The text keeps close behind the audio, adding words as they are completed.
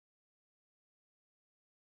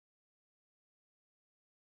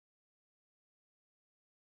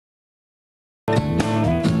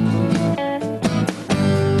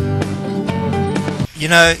You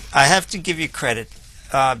know, I have to give you credit.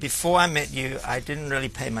 Before I met you, I didn't really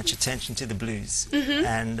pay much attention to the blues.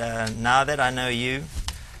 And now that I know you,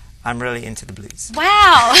 I'm really into the blues.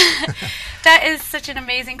 Wow! That is such an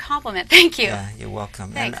amazing compliment. Thank you. Yeah, you're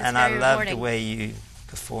welcome. Thanks. And It's I very love rewarding. the way you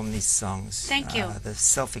perform these songs. Thank you. The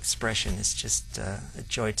self-expression is just a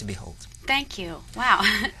joy to behold. Thank you. Wow.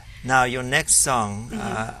 Now, your next song,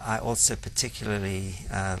 I also particularly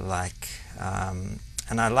like.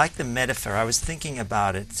 And I like the metaphor. I was thinking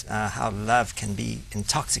about it, how love can be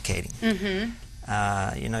intoxicating.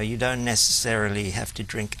 You know, you don't necessarily have to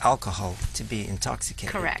drink alcohol to be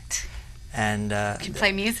intoxicated. Correct. And You can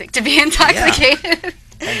play music to be intoxicated.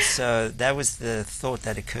 and so that was the thought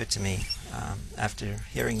that occurred to me after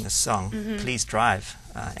hearing the song, Please Drive.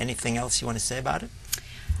 Anything else you want to say about it?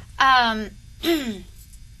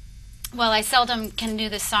 Well, I seldom can do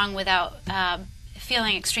this song without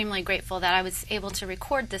feeling extremely grateful that I was able to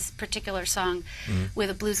record this particular song with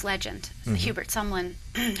a blues legend, Hubert Sumlin,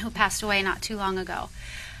 who passed away not too long ago.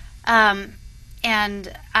 And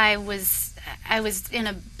I was in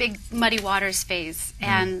a big Muddy Waters phase,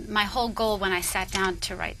 and my whole goal when I sat down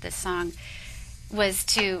to write this song was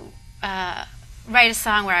to write a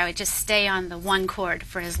song where I would just stay on the one chord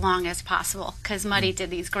for as long as possible, because Muddy did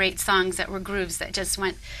these great songs that were grooves that just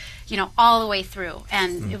went, you know, all the way through,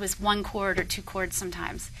 and it was one chord or two chords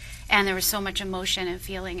sometimes, and there was so much emotion and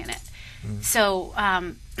feeling in it. So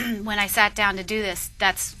when I sat down to do this,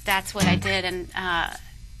 that's what I did, and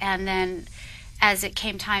then as it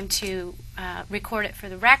came time to record it for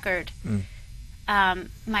the record,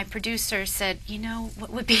 my producer said, you know, what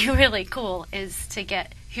would be really cool is to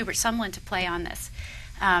get Hubert Sumlin to play on this.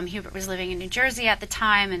 Hubert was living in New Jersey at the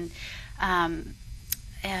time, and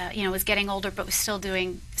you know, was getting older, but was still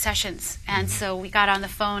doing sessions. And so we got on the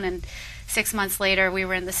phone, and 6 months later, we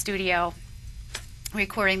were in the studio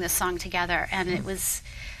recording this song together. And it was,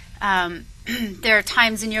 there are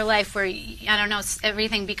times in your life where, I don't know,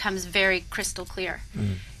 everything becomes very crystal clear.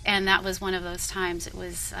 And that was one of those times. It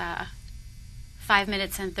was 5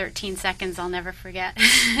 minutes and 13 seconds I'll never forget.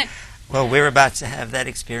 Well, we're about to have that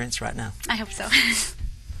experience right now. I hope so.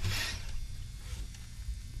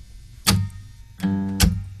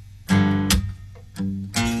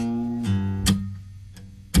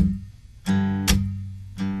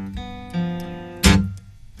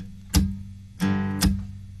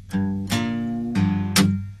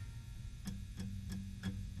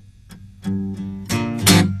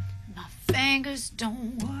 Fingers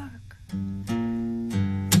don't work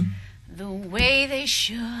the way they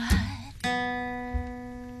should.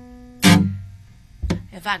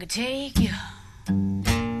 If I could take you,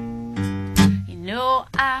 you know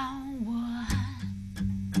I would.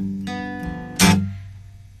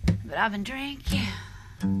 But I've been drinking,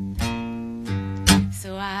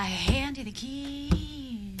 so I hand you the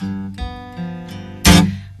key.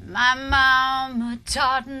 My mama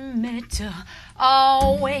taught me to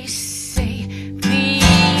always say,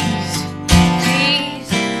 please, please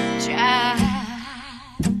drive.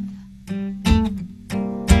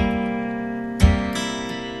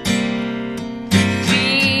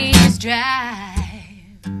 Please drive.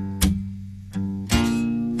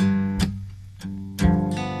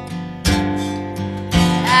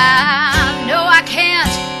 I know I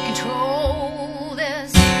can't control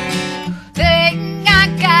this thing I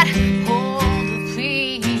got hold of.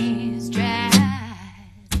 Please drive.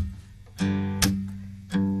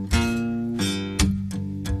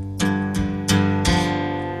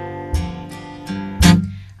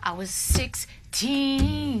 I was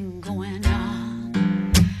 16 going on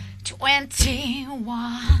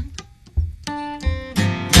 21.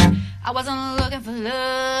 I wasn't looking for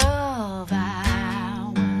love,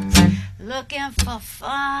 I was looking for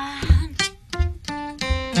fun.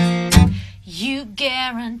 You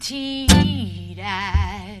guaranteed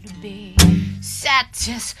I'd be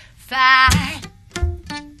satisfied,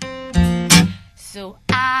 so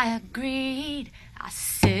I agreed. I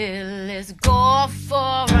said, let's go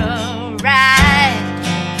for a ride.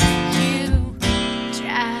 You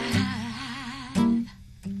drive.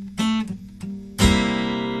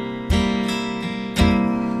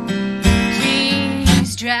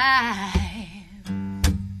 Please drive.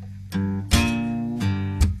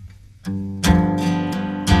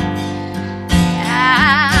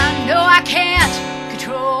 I know I can't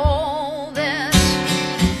control this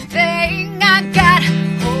thing I got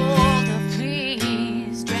hold of.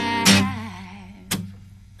 Please drive.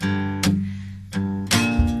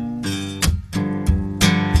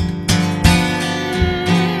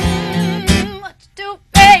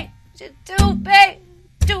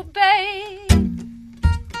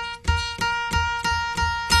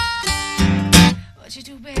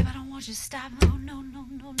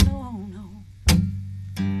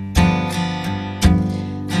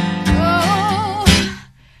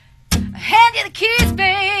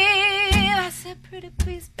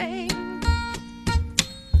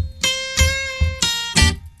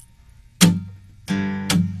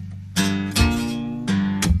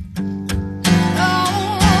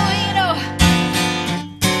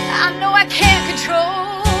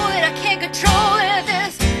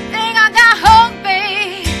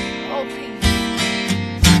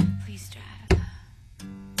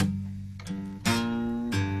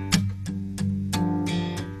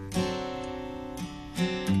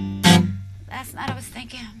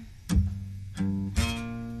 thinking,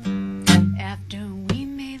 after we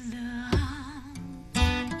made love,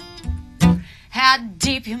 how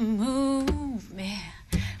deep you move me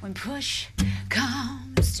when push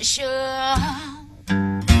comes to shove.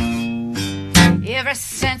 Ever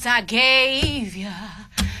since I gave you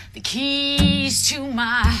the keys to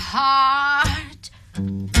my heart,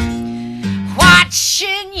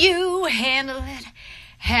 watching you handle it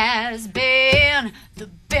has been the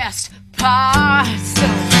best part. So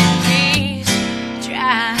please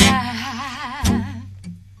try.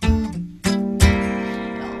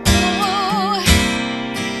 Oh,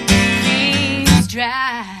 please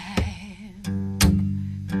try.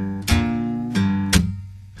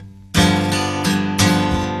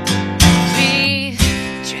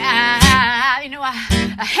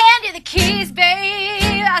 I hand you the keys,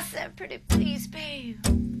 babe. I said, pretty please, babe.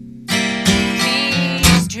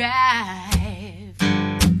 Please drive.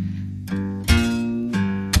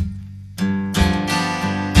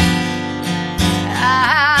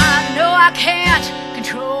 I know I can't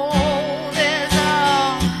control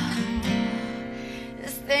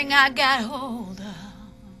this thing I got hold of.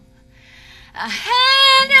 I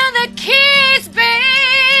hand you the keys, babe.